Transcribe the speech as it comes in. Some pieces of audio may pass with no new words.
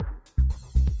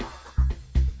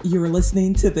You're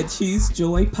listening to the Choose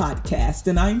Joy podcast,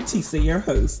 and I'm Tisa, your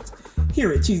host.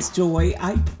 Here at Choose Joy,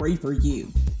 I pray for you,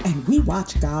 and we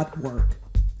watch God work.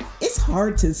 It's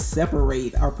hard to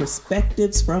separate our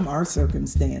perspectives from our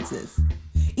circumstances.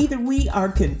 Either we are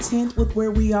content with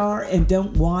where we are and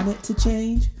don't want it to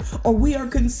change, or we are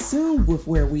consumed with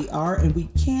where we are and we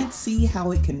can't see how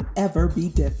it can ever be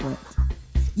different.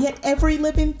 Yet every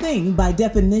living thing, by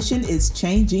definition, is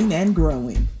changing and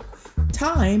growing.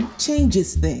 Time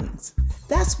changes things.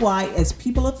 That's why, as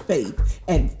people of faith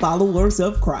and followers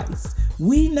of Christ,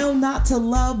 we know not to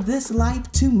love this life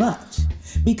too much,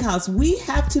 because we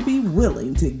have to be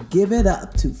willing to give it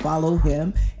up to follow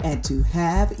Him and to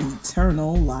have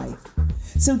eternal life.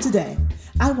 So today,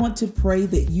 I want to pray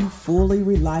that you fully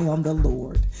rely on the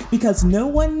Lord, because no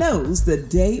one knows the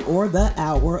day or the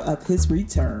hour of His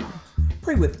return.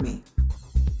 Pray with me.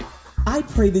 I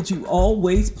pray that you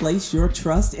always place your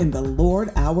trust in the Lord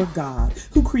our God,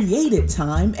 who created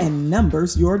time and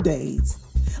numbers your days.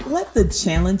 Let the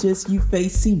challenges you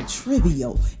face seem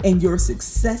trivial and your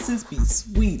successes be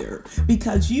sweeter,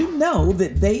 because you know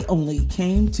that they only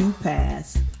came to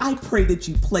pass. I pray that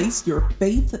you place your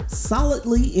faith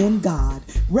solidly in God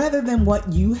rather than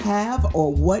what you have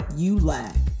or what you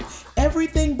lack.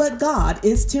 Everything but God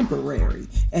is temporary,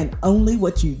 and only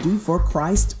what you do for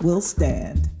Christ will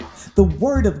stand. The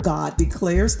Word of God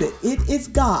declares that it is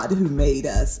God who made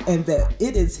us and that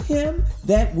it is Him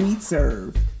that we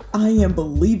serve. I am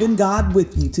believing God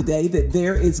with you today that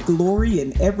there is glory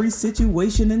in every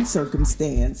situation and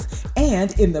circumstance,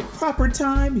 and in the proper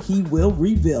time, He will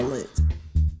reveal it.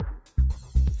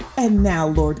 And now,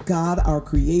 Lord God, our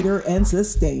Creator and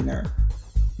Sustainer,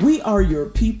 we are your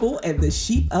people and the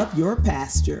sheep of your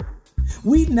pasture.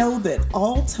 We know that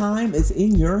all time is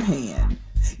in your hand.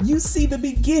 You see the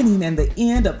beginning and the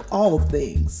end of all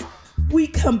things. We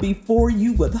come before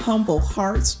you with humble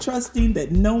hearts, trusting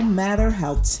that no matter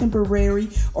how temporary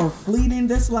or fleeting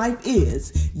this life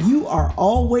is, you are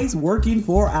always working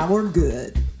for our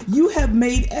good. You have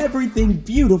made everything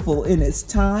beautiful in its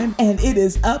time, and it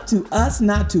is up to us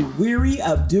not to weary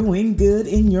of doing good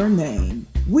in your name.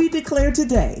 We declare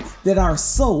today that our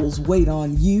souls wait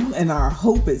on you and our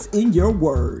hope is in your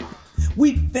word.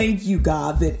 We thank you,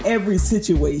 God, that every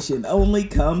situation only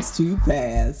comes to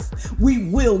pass. We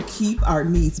will keep our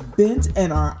knees bent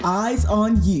and our eyes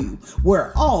on you,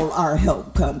 where all our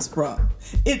help comes from.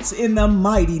 It's in the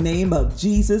mighty name of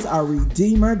Jesus, our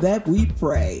Redeemer, that we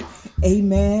pray.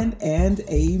 Amen and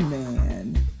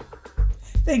amen.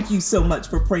 Thank you so much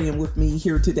for praying with me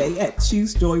here today at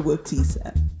Choose Joy with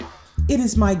Tisa. It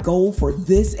is my goal for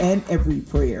this and every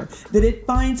prayer that it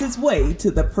finds its way to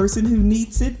the person who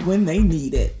needs it when they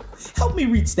need it. Help me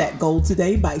reach that goal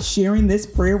today by sharing this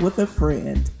prayer with a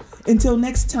friend. Until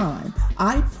next time,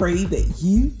 I pray that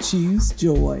you choose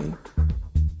joy.